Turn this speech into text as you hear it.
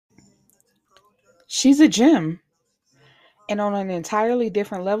She's a gem and on an entirely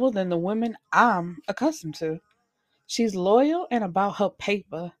different level than the women I'm accustomed to. She's loyal and about her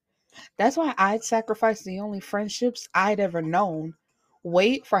paper. That's why I'd sacrifice the only friendships I'd ever known,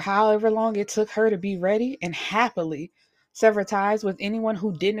 wait for however long it took her to be ready, and happily sever ties with anyone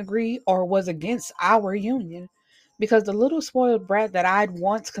who didn't agree or was against our union. Because the little spoiled brat that I'd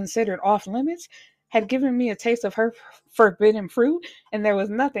once considered off limits had given me a taste of her forbidden fruit, and there was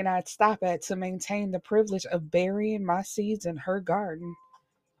nothing I'd stop at to maintain the privilege of burying my seeds in her garden.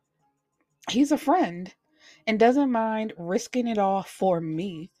 He's a friend and doesn't mind risking it all for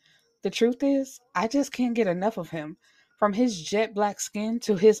me. The truth is, I just can't get enough of him. From his jet black skin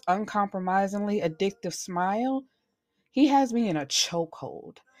to his uncompromisingly addictive smile, he has me in a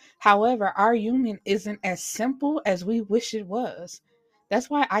chokehold. However, our union isn't as simple as we wish it was. That's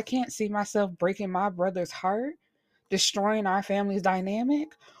why I can't see myself breaking my brother's heart, destroying our family's dynamic,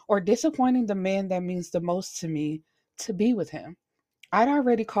 or disappointing the man that means the most to me to be with him. I'd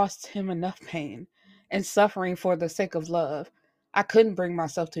already caused him enough pain and suffering for the sake of love. I couldn't bring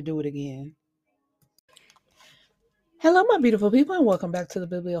myself to do it again. Hello, my beautiful people, and welcome back to the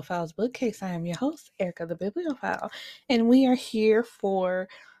Bibliophiles Bookcase. I am your host, Erica the Bibliophile, and we are here for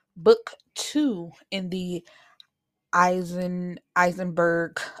book two in the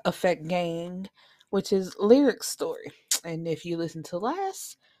Eisenberg Effect Gang, which is Lyric's story. And if you listened to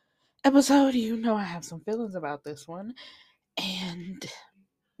last episode, you know I have some feelings about this one. And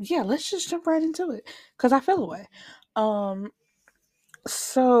yeah, let's just jump right into it because I feel away. Um,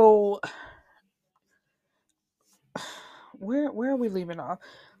 so where are we leaving off?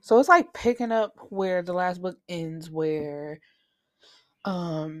 So it's like picking up where the last book ends, where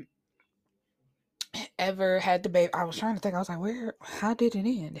um Ever had the baby. I was trying to think. I was like, where? How did it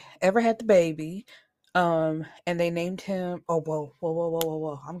end? Ever had the baby, and they named him. Oh,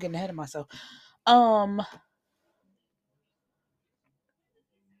 whoa! I'm getting ahead of myself. Um,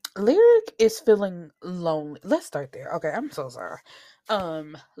 Lyric is feeling lonely. Let's start there. Okay, I'm so sorry.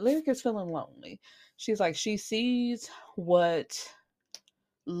 Lyric is feeling lonely. She's like, she sees what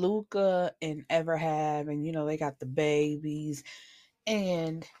Luca and Ever have, and they got the babies,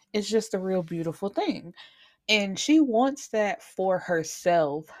 and it's just a real beautiful thing. And she wants that for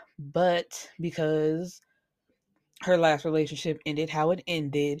herself, but because her last relationship ended how it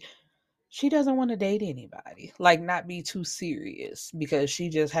ended, she doesn't want to date anybody. Like, not be too serious because she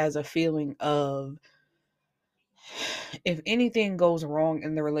just has a feeling of if anything goes wrong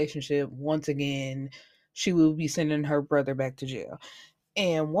in the relationship, once again, she will be sending her brother back to jail.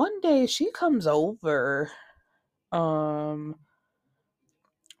 And one day she comes over um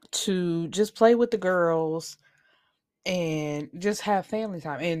to just play with the girls and just have family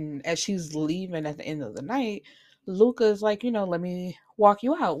time. And as she's leaving at the end of the night, Luca's like, let me walk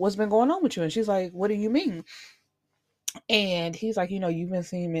you out. What's been going on with you? And she's like, what do you mean? And he's like, you've been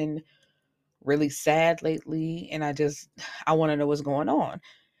seeming really sad lately, and I want to know what's going on.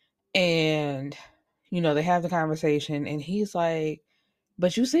 And they have the conversation, and he's like,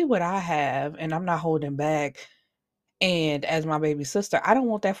 but you see what I have, and I'm not holding back. And as my baby sister, I don't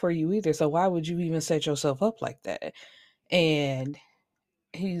want that for you either. So why would you even set yourself up like that? And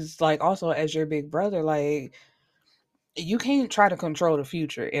he's like, also, as your big brother, like, you can't try to control the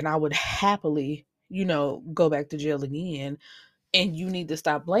future. And I would happily, go back to jail again. And you need to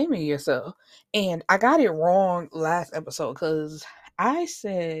stop blaming yourself. And I got it wrong last episode because I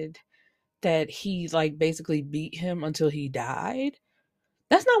said that he, like, basically beat him until he died.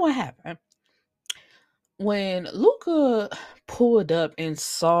 That's not what happened. When Luca pulled up and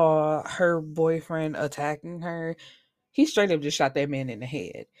saw her boyfriend attacking her, he straight up just shot that man in the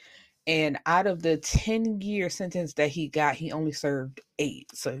head. And out of the 10-year sentence that he got, he only served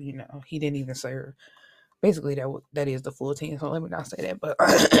 8. So, he didn't even serve. Basically, that is the full 10. So let me not say that, but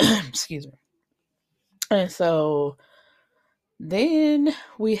excuse me. And so then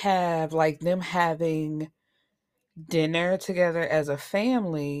we have like them having dinner together as a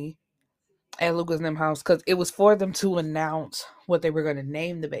family at Luca's and them house because it was for them to announce what they were going to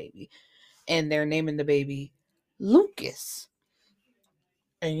name the baby. And they're naming the baby Lucas.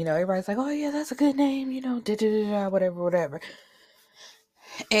 And everybody's like, oh yeah, that's a good name, whatever.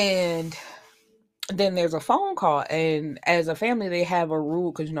 And then there's a phone call, and as a family they have a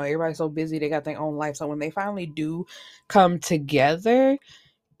rule because everybody's so busy, they got their own life. So when they finally do come together,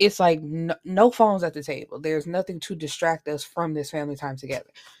 it's like no phones at the table. There's nothing to distract us from this family time together.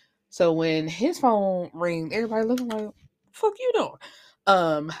 So when his phone rings, everybody looking like, fuck you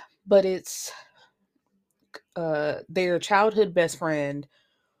doing? But it's their childhood best friend,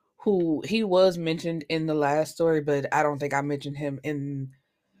 who he was mentioned in the last story, but I don't think I mentioned him in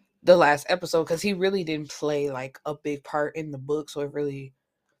the last episode because he really didn't play like a big part in the book, so it really,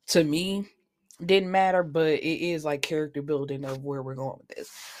 to me, didn't matter. But it is like character building of where we're going with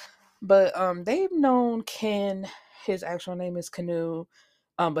this. But they've known Ken. His actual name is Canoe,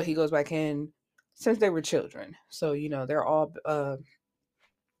 but he goes by Ken since they were children. So they're all.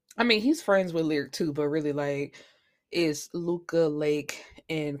 I mean, he's friends with Lyric too, but really like is Luca, Lake,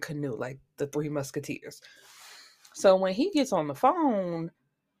 and Canoe like the three musketeers. So when he gets on the phone,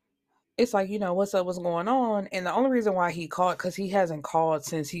 it's like, what's up, what's going on? And the only reason why he called, because he hasn't called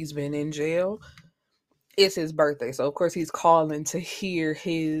since he's been in jail, it's his birthday. So, of course, he's calling to hear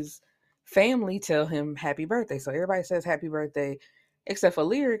his family tell him happy birthday. So, everybody says happy birthday except for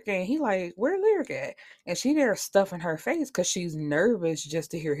Lyric. And he like, where Lyric at? And she there stuffing her face because she's nervous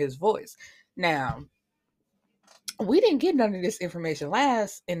just to hear his voice. Now, we didn't get none of this information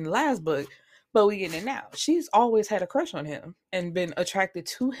in the last book, but we get it now. She's always had a crush on him and been attracted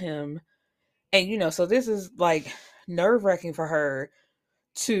to him. And, so this is like nerve wracking for her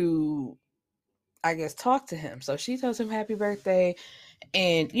to, I guess, talk to him. So she tells him happy birthday.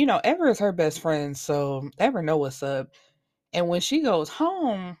 And, Ever is her best friend. So Ever know what's up. And when she goes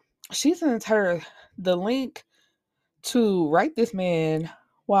home, she sends her the link to write this man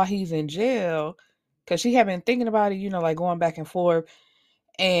while he's in jail. Cause she had been thinking about it, like going back and forth.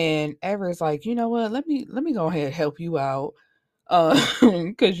 And Everett's like, you know what? Let me go ahead and help you out.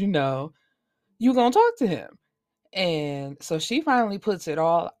 Cause you gonna talk to him. And so she finally puts it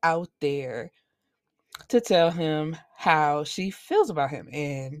all out there to tell him how she feels about him.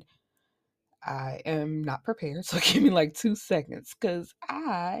 And I am not prepared. So give me like 2 seconds because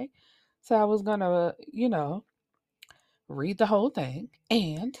I said I was going to, read the whole thing.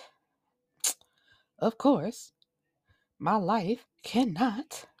 And of course, my life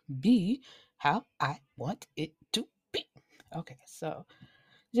cannot be how I want it to be. Okay, so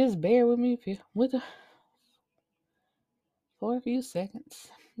just bear with me for a few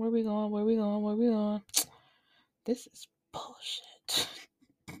seconds. Where we going? Where we going? Where we going? This is bullshit.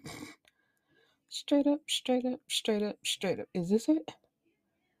 Straight up, straight up, straight up, straight up. Is this it?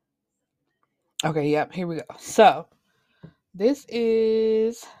 Okay, yep, here we go. So, this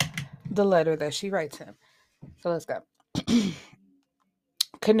is the letter that she writes him. So, let's go.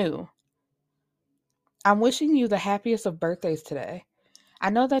 Canoe, I'm wishing you the happiest of birthdays today. I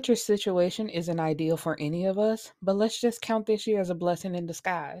know that your situation isn't ideal for any of us, but let's just count this year as a blessing in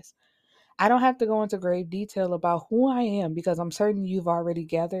disguise. I don't have to go into grave detail about who I am because I'm certain you've already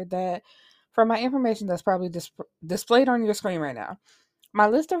gathered that from my information that's probably displayed on your screen right now. My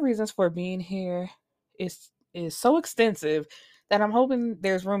list of reasons for being here is so extensive that I'm hoping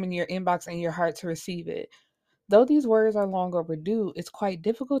there's room in your inbox and your heart to receive it. Though these words are long overdue, it's quite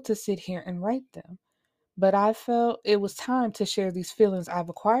difficult to sit here and write them. But I felt it was time to share these feelings I've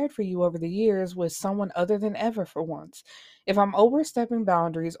acquired for you over the years with someone other than Ever for once. If I'm overstepping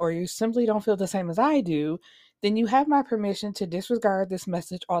boundaries or you simply don't feel the same as I do, then you have my permission to disregard this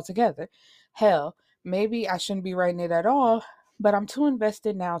message altogether. Hell, maybe I shouldn't be writing it at all, but I'm too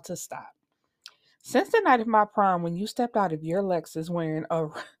invested now to stop. Since the night of my prom, when you stepped out of your Lexus wearing a.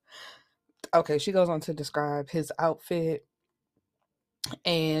 Okay, she goes on to describe his outfit,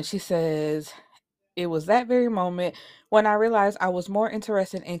 and she says, it was that very moment when I realized I was more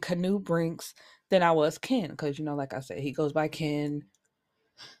interested in Canoe Brinks than I was Ken. Because, like I said, he goes by Ken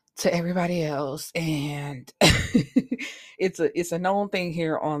to everybody else. And it's a known thing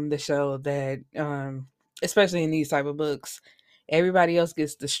here on the show that, especially in these type of books, everybody else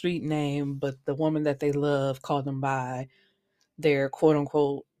gets the street name, but the woman that they love call them by their quote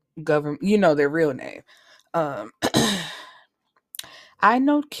unquote government, their real name. Um, I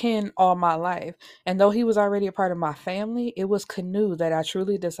know Ken all my life, and though he was already a part of my family, it was Canoe that I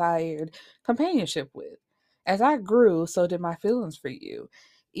truly desired companionship with. As I grew, so did my feelings for you.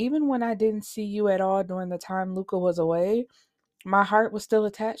 Even when I didn't see you at all during the time Luca was away, my heart was still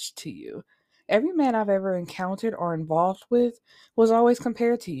attached to you. Every man I've ever encountered or involved with was always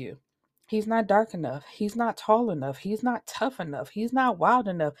compared to you. He's not dark enough. He's not tall enough. He's not tough enough. He's not wild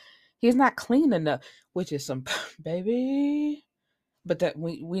enough. He's not clean enough, which is some baby. But that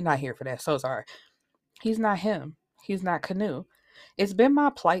we not here for that. So sorry. He's not him. He's not Canoe. It's been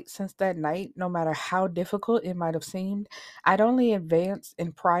my plight since that night, no matter how difficult it might have seemed. I'd only advanced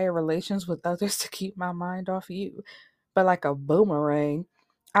in prior relations with others to keep my mind off you. But like a boomerang,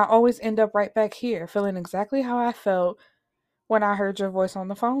 I always end up right back here, feeling exactly how I felt when I heard your voice on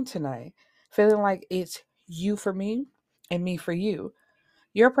the phone tonight. Feeling like it's you for me and me for you.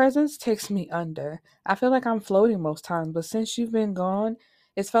 Your presence takes me under. I feel like I'm floating most times, but since you've been gone,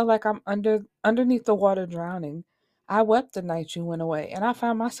 it's felt like I'm underneath the water drowning. I wept the night you went away, and I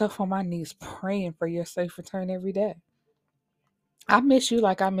found myself on my knees praying for your safe return every day. I miss you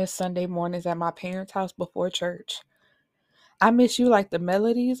like I miss Sunday mornings at my parents' house before church. I miss you like the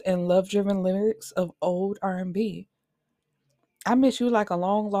melodies and love-driven lyrics of old R&B. I miss you like a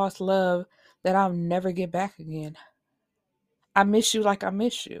long-lost love that I'll never get back again. I miss you like I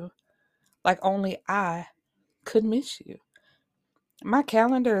miss you, like only I could miss you. My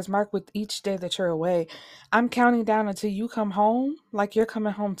calendar is marked with each day that you're away. I'm counting down until you come home, like you're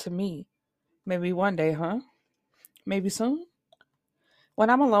coming home to me. Maybe one day, huh? Maybe soon? When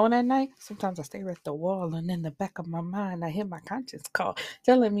I'm alone at night, sometimes I stare at the wall, and in the back of my mind, I hear my conscience call,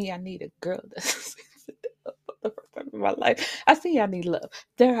 telling me I need a girl that's the first time in my life. I see I need love.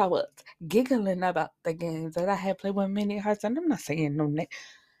 There I was, giggling about the games that I had played with many hearts, and I'm not saying no name.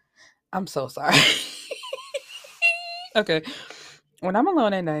 I'm so sorry. Okay. When I'm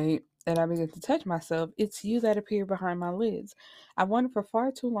alone at night and I begin to touch myself, it's you that appear behind my lids. I wondered for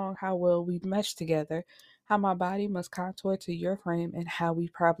far too long how well we'd mesh together, how my body must contour to your frame, and how we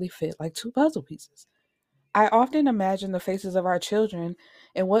probably fit like two puzzle pieces. I often imagine the faces of our children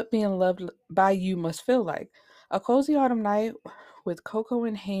and what being loved by you must feel like. A cozy autumn night with cocoa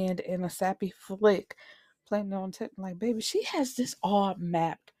in hand and a sappy flick playing on tip like, baby, she has this all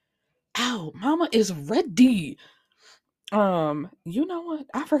mapped out. Mama is ready. You know what?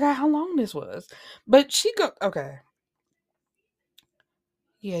 I forgot how long this was. But she go okay.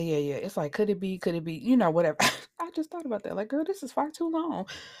 Yeah. It's like, could it be? Could it be? Whatever. I just thought about that. Like, girl, this is far too long.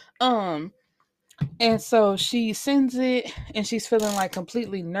 Um, and so she sends it and she's feeling like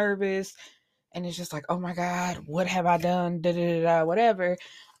completely nervous. And it's just like, oh my God, what have I done? Da da da da, whatever.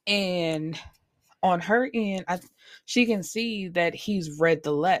 And on her end, she can see that he's read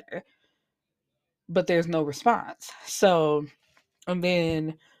the letter, but there's no response. So, and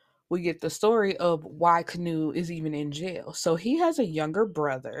then we get the story of why Canoe is even in jail. So he has a younger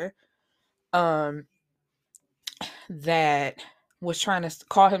brother um that was trying to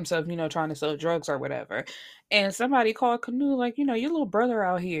call himself, trying to sell drugs or whatever. And somebody called Canoe like, your little brother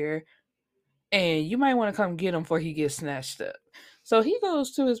out here and you might want to come get him before he gets snatched up. So he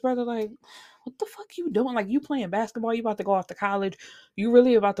goes to his brother like, what the fuck you doing? Like, you playing basketball, you about to go off to college, you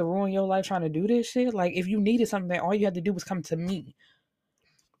really about to ruin your life trying to do this shit? Like, if you needed something, all you had to do was come to me.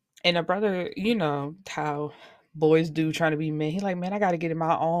 And a brother, how boys do trying to be men. He like, man, I got to get it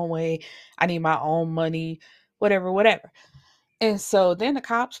my own way. I need my own money, whatever, whatever. And so then the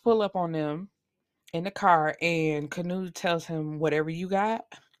cops pull up on them in the car, and Canoe tells him, whatever you got,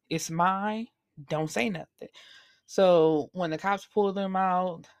 it's mine. Don't say nothing. So when the cops pull them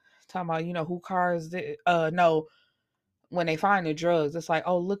out, talking about, who car is this? No, when they find the drugs, it's like,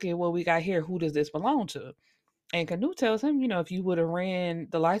 oh, look at what we got here. Who does this belong to? And Canoe tells him, if you would have ran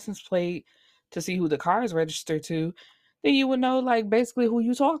the license plate to see who the car is registered to, then you would know, like, basically who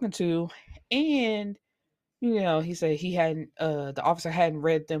you talking to. And, he said the officer hadn't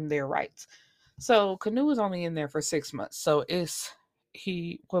read them their rights. So Canoe was only in there for 6 months. So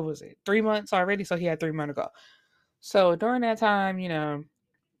what was it, 3 months already? So he had 3 months to go. So during that time,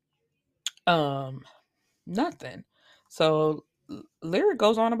 um, nothing. So Lyric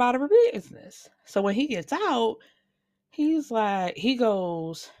goes on about her business. So when he gets out, he's like, he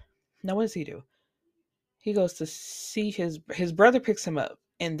goes, no, what does he do? He goes to see his brother picks him up,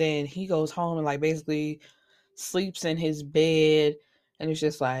 and then he goes home and like basically sleeps in his bed, and it's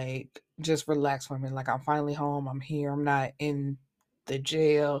just like, just relax for me. Like, I'm finally home. I'm here. I'm not in the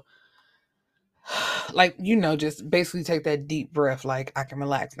jail. Like, just basically take that deep breath. Like, I can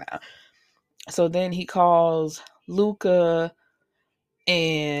relax now. So then he calls Luca,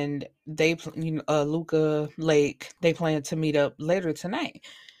 and Luca Lake. They plan to meet up later tonight.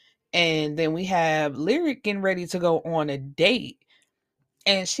 And then we have Lyric getting ready to go on a date.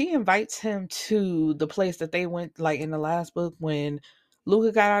 And she invites him to the place that they went, like in the last book when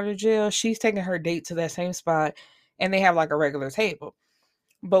Luca got out of jail. She's taking her date to that same spot, and they have like a regular table.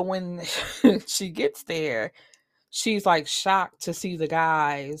 But when she gets there, she's like shocked to see the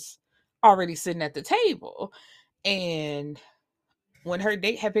guys already sitting at the table. And when her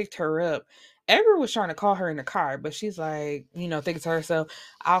date had picked her up, Edward was trying to call her in the car, but she's like, thinking to herself,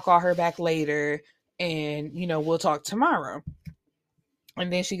 I'll call her back later and, we'll talk tomorrow.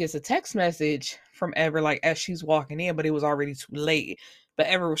 And then she gets a text message from Ever, like, as she's walking in, but it was already too late. But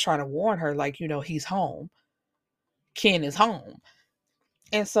Ever was trying to warn her, like, he's home. Ken is home.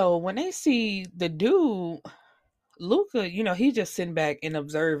 And so when they see the dude, Luca, he's just sitting back and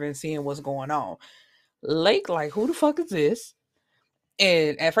observing, seeing what's going on. Lake, like, who the fuck is this?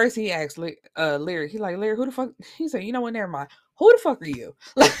 And at first he asked Lyric, he's like, Lyric, who the fuck? He said, you know what, never mind. Who the fuck are you?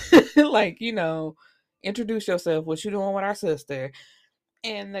 Like, Introduce yourself. What you doing with our sister?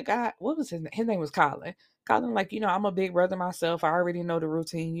 And the guy, what was his name? His name was Colin. Colin, like, I'm a big brother myself. I already know the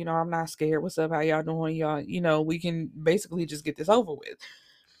routine. I'm not scared. What's up? How y'all doing? Y'all, we can basically just get this over with.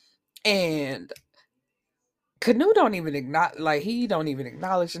 And Canoe don't even acknowledge, like, he don't even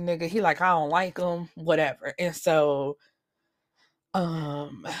acknowledge the nigga. He like, I don't like him, whatever. And so,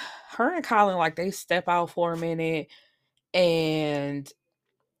 um, her and Colin, like, they step out for a minute, and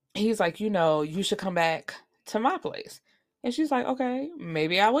he's like, you should come back to my place. And she's like, okay,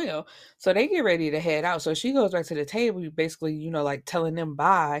 maybe I will. So they get ready to head out. So she goes back to the table, basically, like telling them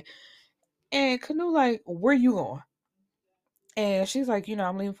bye. And Canoe, like, where you going? And she's like,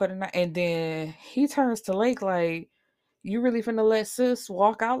 I'm leaving for the night. And then he turns to Lake, like, you really finna let sis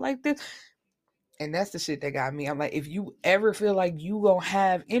walk out like this? And that's the shit that got me. I'm like, if you ever feel like you gonna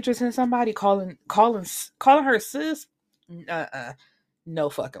have interest in somebody, calling her sis, no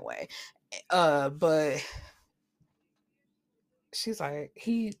fucking way. But she's like,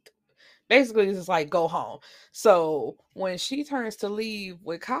 he basically is just like, go home. So when she turns to leave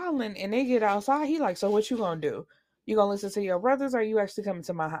with Colin and they get outside, he like, so what you gonna do? You gonna listen to your brothers, or are you actually coming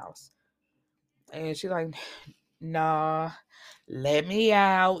to my house? And she's like, nah, let me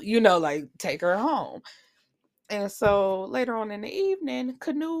out, like, take her home. And so later on in the evening,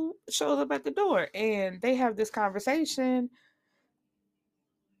 Canoe shows up at the door and they have this conversation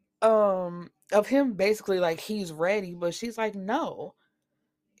of him basically like he's ready, but she's like, no.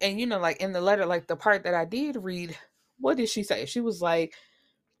 And like in the letter, like the part that I did read, what did she say? She was like,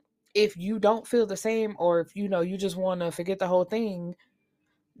 if you don't feel the same, or if you just want to forget the whole thing,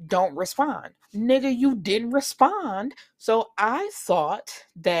 don't respond. Nigga, you didn't respond. So I thought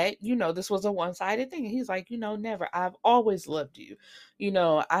that, this was a one-sided thing. And he's like, never. I've always loved you.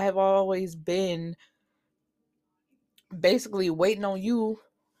 I have always been basically waiting on you,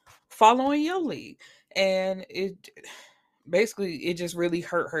 following your lead. And it just really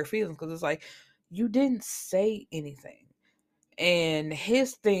hurt her feelings, because it's like, you didn't say anything. And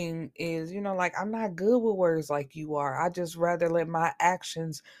his thing is, like, I'm not good with words like you are. I just rather let my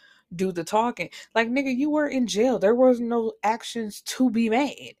actions do the talking. Like, nigga, you were in jail. There was no actions to be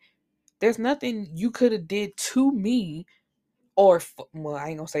made. There's nothing you could have did to me, or well, I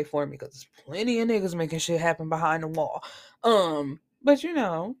ain't gonna say for me, because there's plenty of niggas making shit happen behind the wall. But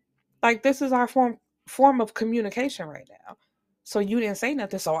like, this is our form of communication right now. So you didn't say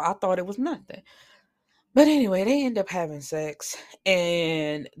nothing, so I thought it was nothing. But anyway, they end up having sex,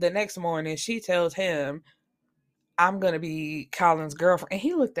 and the next morning she tells him, I'm gonna be Colin's girlfriend. And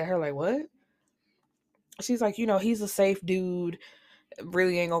he looked at her like, what? She's like, he's a safe dude,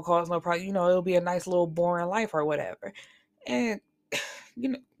 really ain't gonna cause no problem. It'll be a nice little boring life or whatever. And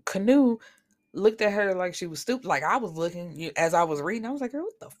Canoe looked at her like she was stupid. Like, I was looking as I was reading, I was like, girl,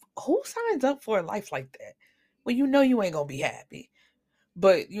 who signs up for a life like that? Well, you ain't gonna be happy.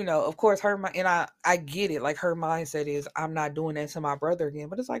 But of course, her mind, and I get it. Like, her mindset is, I'm not doing that to my brother again.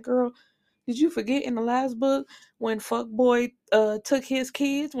 But it's like, girl, did you forget in the last book when fuckboy took his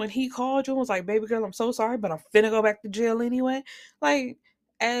kids, when he called you and was like, baby girl, I'm so sorry, but I'm finna go back to jail anyway? Like,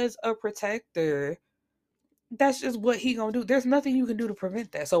 as a protector, that's just what he gonna do. There's nothing you can do to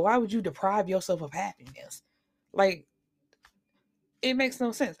prevent that. So why would you deprive yourself of happiness? Like, it makes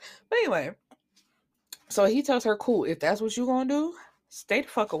no sense. But anyway, so he tells her, cool, if that's what you gonna do, stay the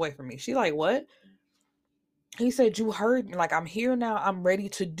fuck away from me. She like, what? He said, you heard me. Like, I'm here now. I'm ready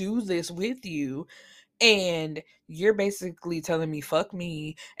to do this with you. And you're basically telling me, fuck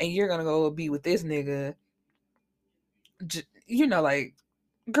me, and you're gonna go be with this nigga. Like,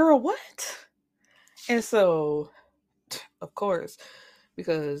 girl, what? And so, of course,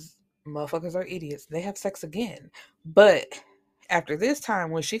 because motherfuckers are idiots, they have sex again. But after this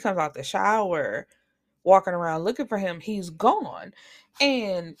time, when she comes out the shower, walking around looking for him, he's gone.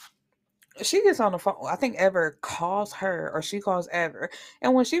 And she gets on the phone. I think Ever calls her, or she calls Ever.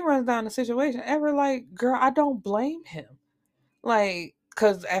 And when she runs down the situation, Ever like, girl, I don't blame him. Like,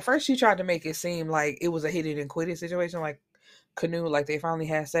 because at first she tried to make it seem like it was a hit it and quit it situation. Like, Canoe, like, they finally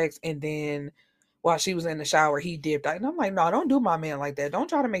had sex, and then while she was in the shower, he dipped out. And I'm like, no, don't do my man like that. Don't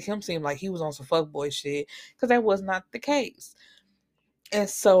try to make him seem like he was on some fuckboy shit, because that was not the case. And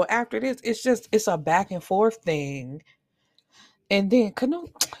so after this, it's a back and forth thing. And then Canoe,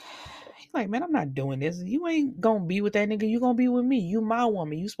 he's like, man, I'm not doing this. You ain't gonna be with that nigga. You gonna be with me. You my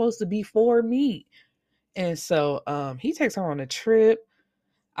woman. You supposed to be for me. And so he takes her on a trip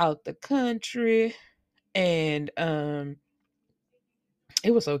out the country, and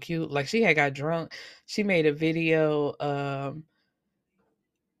it was so cute. Like, she had got drunk. She made a video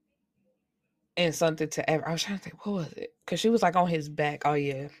and something to Ever. I was trying to think, what was it? Because she was like on his back. Oh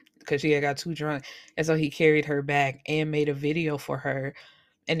yeah. because she had got too drunk. And so he carried her back and made a video for her.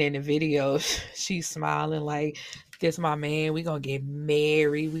 And in the video, she's smiling like, this my man. We gonna get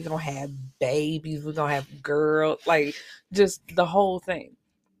married. We gonna have babies. We gonna have girls. Like, just the whole thing.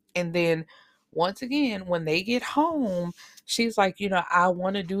 And then once again, when they get home, she's like, I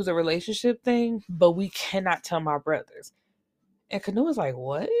want to do the relationship thing, but we cannot tell my brothers. And Canoe is like,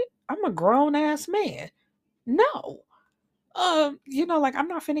 what? I'm a grown ass man. No. Like I'm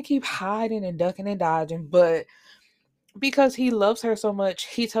not finna keep hiding and ducking and dodging, but because he loves her so much,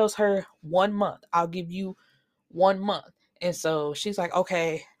 he tells her 1 month. I'll give you 1 month. And so she's like,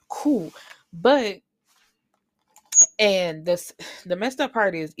 okay, cool. But and this the messed up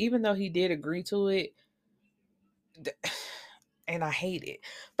part is even though he did agree to it, and I hate it,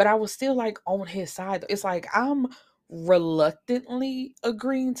 but I was still like on his side. It's like I'm reluctantly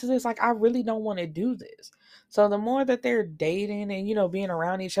agreeing to this. Like I really don't want to do this. So the more that they're dating and being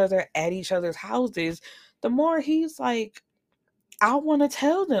around each other at each other's houses, the more he's like, I want to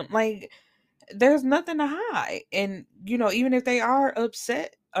tell them. Like there's nothing to hide. And, even if they are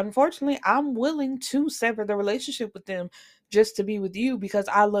upset, unfortunately, I'm willing to sever the relationship with them just to be with you because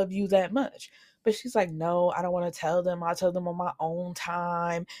I love you that much. But she's like, no, I don't want to tell them. I'll tell them on my own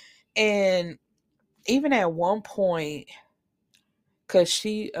time. And even at one point, because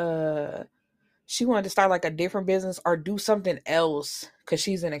she wanted to start like a different business or do something else because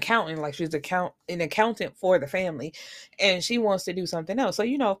she's an accountant, like she's an accountant for the family, and she wants to do something else. So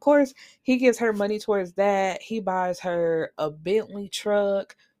of course, he gives her money towards that. He buys her a Bentley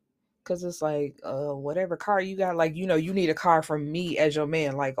truck because it's like whatever car you got, like you need a car from me as your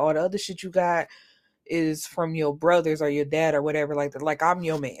man. Like all the other shit you got is from your brothers or your dad or whatever. Like I'm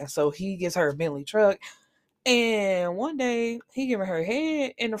your man. So he gives her a Bentley truck. And one day he giving her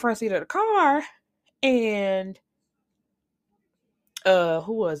head in the front seat of the car, and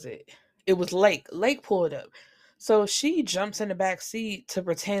who was it? It was Lake. Lake pulled up. So she jumps in the back seat to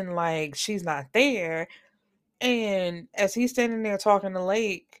pretend like she's not there. And as he's standing there talking to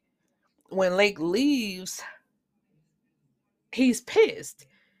Lake, when Lake leaves, he's pissed.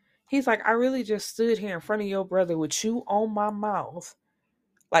 He's like, I really just stood here in front of your brother with you on my mouth,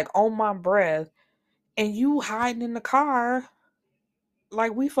 like on my breath, and you hiding in the car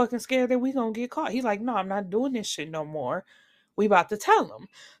like we fucking scared that we gonna get caught. He's like, no, I'm not doing this shit no more. We about to tell him.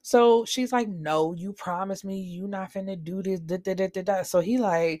 So she's like, no, you promised me you not finna do this. Da, da, da, da, da. So he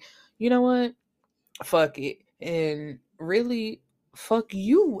like, you know what? Fuck it. And really, fuck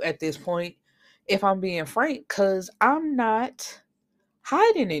you at this point, if I'm being frank, because I'm not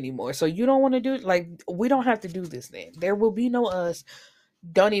hiding anymore. So you don't want to do it. Like, we don't have to do this then. There will be no us.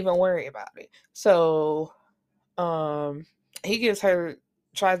 Don't even worry about it. So um he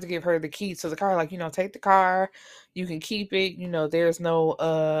tries to give her the keys to the car, like, take the car, you can keep it, there's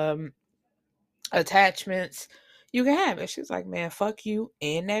no attachments, you can have it. She's like, man, fuck you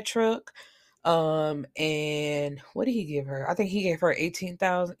and that truck. And what did he give her? I think he gave her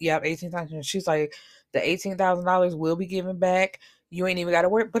 18,000. Yep, 18,000. She's like, the $18,000 will be given back. You ain't even got to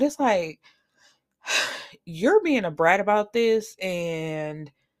work. But it's like, you're being a brat about this,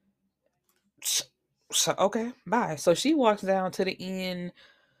 and so okay, bye. So she walks down to the end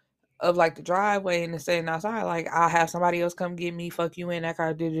of like the driveway and is saying outside, like, I'll have somebody else come get me. Fuck you in that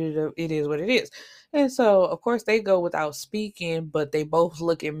car. It is what it is. And so of course they go without speaking, but they both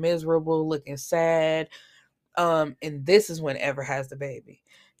looking miserable, looking sad. And this is when Ever has the baby.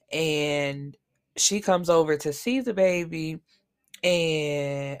 And she comes over to see the baby,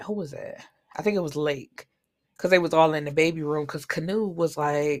 and who was that? I think it was Lake. Cause they was all in the baby room because Canoe was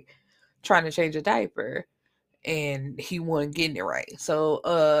like trying to change a diaper and he wasn't getting it right. So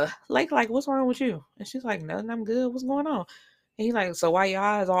like, what's wrong with you? And she's like, nothing, I'm good. What's going on? And he's like, so why your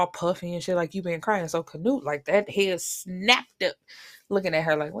eyes all puffy and shit, like you been crying? So Canute, like, that head snapped up, looking at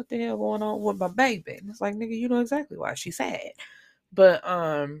her like, what the hell going on with my baby? And it's like, nigga, you know exactly why she's sad. But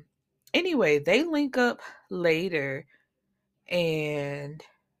anyway, they link up later, and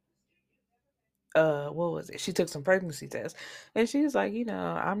what was it? She took some pregnancy tests, and she's like,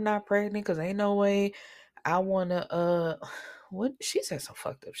 I'm not pregnant because ain't no way I wanna what she said some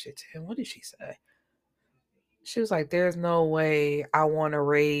fucked up shit to him. What did she say? She was like, there's no way I wanna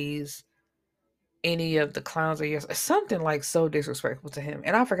raise any of the clowns or yes, something like so disrespectful to him.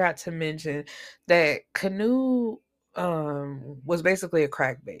 And I forgot to mention that Canoe was basically a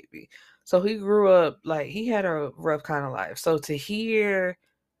crack baby. So he grew up like he had a rough kind of life. So to hear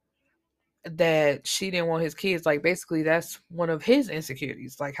that she didn't want his kids, like basically that's one of his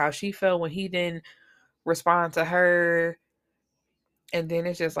insecurities, like how she felt when he didn't respond to her And then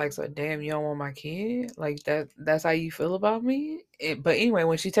it's just like, so damn, you don't want my kid? Like that's how you feel about me? But anyway,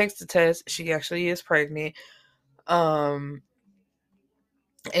 when she takes the test, she actually is pregnant. Um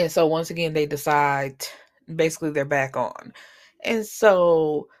and so once again they decide basically they're back on. And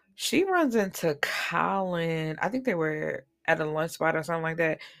so she runs into Colin. I think they were at a lunch spot or something like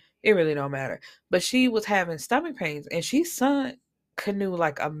that. It really don't matter. But she was having stomach pains and she sent Canoe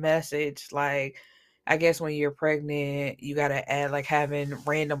like a message like, I guess when you're pregnant, you gotta add like having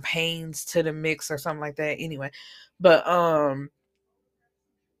random pains to the mix or something like that. Anyway. But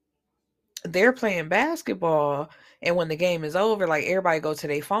they're playing basketball, and when the game is over, like everybody go to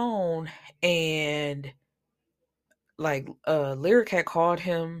their phone, and like Lyric had called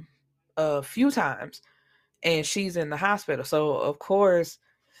him a few times, and she's in the hospital. So of course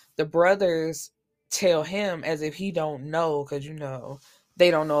the brothers tell him as if he don't know, because they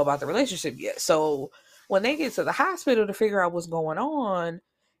don't know about the relationship yet. So when they get to the hospital to figure out what's going on,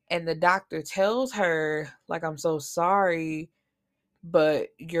 and the doctor tells her like, I'm so sorry, but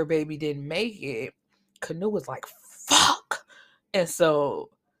your baby didn't make it, Canoe was like, fuck. And so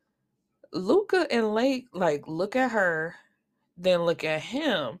Luca and Lake like look at her, then look at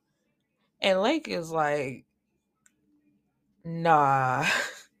him, and Lake is like, nah,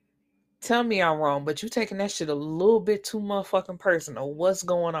 tell me I'm wrong, but you taking that shit a little bit too motherfucking personal. What's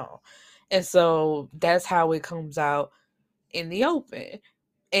going on? And so that's how it comes out in the open.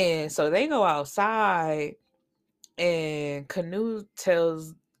 And so they go outside, and Canoe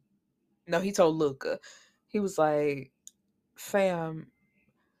tells, no, he told Luca, he was like, fam,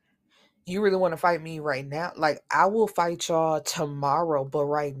 you really want to fight me right now? Like, I will fight y'all tomorrow, but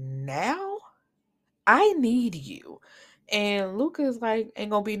right now, I need you. And Luca's like,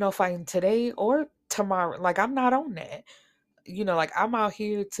 ain't gonna be no fighting today or tomorrow. Like, I'm not on that. Like, I'm out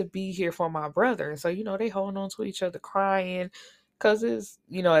here to be here for my brother. And so, they holding on to each other, crying. Cause as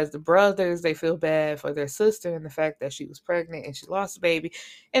the brothers, they feel bad for their sister and the fact that she was pregnant and she lost a baby.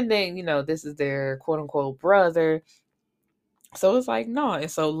 And then, this is their quote unquote brother. So it's like, no.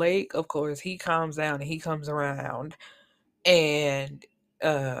 And so Lake, of course, he calms down and he comes around, and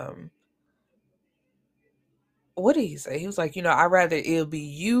what did he say? He was like, I'd rather it'll be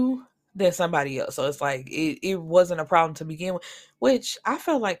you than somebody else. So it's like it wasn't a problem to begin with, which I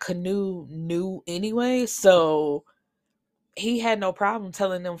felt like Canoe knew anyway. So he had no problem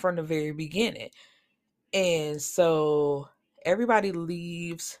telling them from the very beginning. And so everybody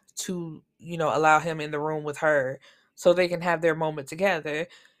leaves to, allow him in the room with her so they can have their moment together.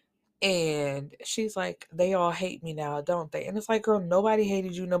 And she's like, they all hate me now, don't they? And it's like, girl, nobody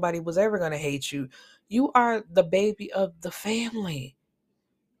hated you. Nobody was ever going to hate you. You are the baby of the family.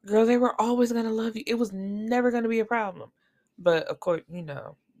 Girl, they were always going to love you. It was never going to be a problem. But of course,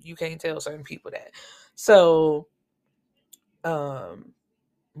 you can't tell certain people that. So,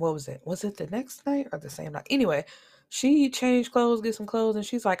 what was it? Was it the next night or the same night? Anyway, she changed clothes, get some clothes, and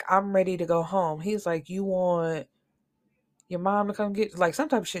she's like, I'm ready to go home. He's like, you want your mom to come get like some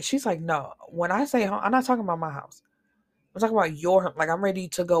type of shit? She's like, no. When I say home, I'm not talking about my house. I'm talking about your home. Like, I'm ready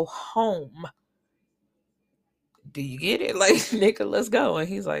to go home. Do you get it? Like, nigga, let's go. And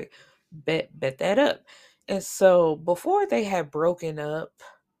he's like, bet that up. And so before they had broken up,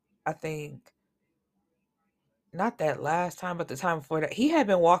 I think not that last time, but the time before that, he had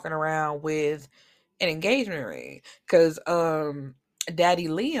been walking around with an engagement ring because Daddy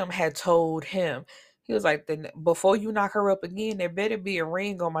Liam had told him, he was like, then before you knock her up again, there better be a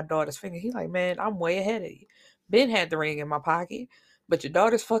ring on my daughter's finger. He's like, man, I'm way ahead of you. Ben had the ring in my pocket, but your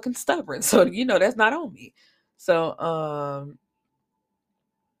daughter's fucking stubborn, so that's not on me. So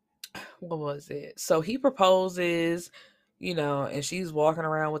what was it? So he proposes, and she's walking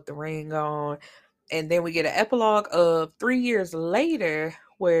around with the ring on. And then we get an epilogue of 3 years later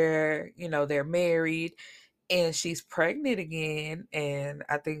where, they're married and she's pregnant again. And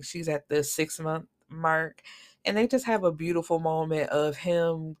I think she's at the 6 month mark. And they just have a beautiful moment of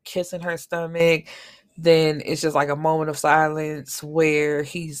him kissing her stomach. Then it's just like a moment of silence where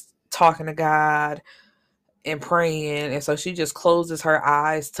he's talking to God and praying. And so she just closes her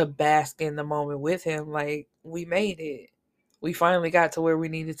eyes to bask in the moment with him. Like, we made it. We finally got to where we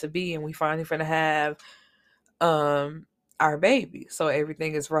needed to be, and we finally finna have our baby. So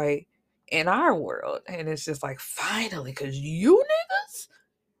everything is right in our world. And it's just like, finally, because you niggas,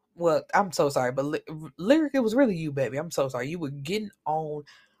 well, I'm so sorry, but Lyric, it was really you, baby. I'm so sorry. You were getting on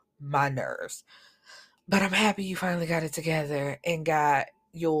my nerves. But I'm happy you finally got it together and got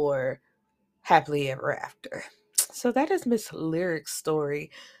your happily ever after. So that is Miss Lyric's story.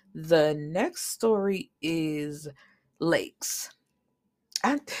 The next story is Lake's.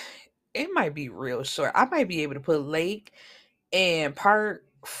 I, it might be real short. I might be able to put Lake And part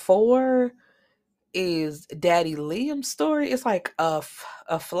 4 is Daddy Liam's story. It's like a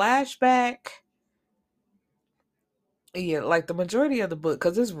flashback. Yeah, like the majority of the book,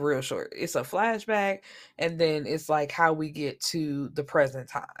 because it's real short. It's a flashback, and then it's like how we get to the present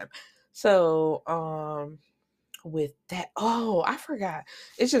time. So, with that, oh, I forgot.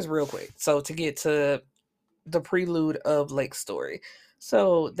 It's just real quick. So to get to the prelude of Lake's story.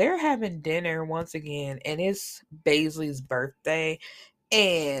 So they're having dinner once again, and it's Baisley's birthday,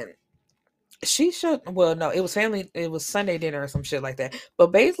 and she showed, well, no, it was Sunday dinner or some shit like that.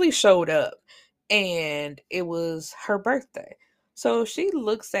 But Baisley showed up and it was her birthday. So she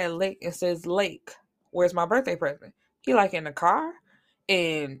looks at Lake and says, Lake, where's my birthday present? He like in the car.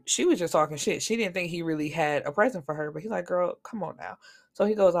 And she was just talking shit. She didn't think he really had a present for her, but he's like, girl, come on now. So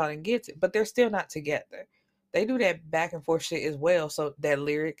he goes out and gets it. But they're still not together. They do that back and forth shit as well. So that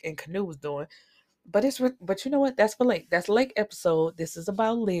Lyric and Canoe was doing. But you know what? That's for Lake. That's Lake episode. This is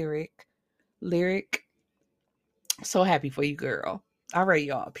about Lyric. Lyric, so happy for you, girl. All right,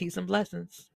 y'all. Peace and blessings.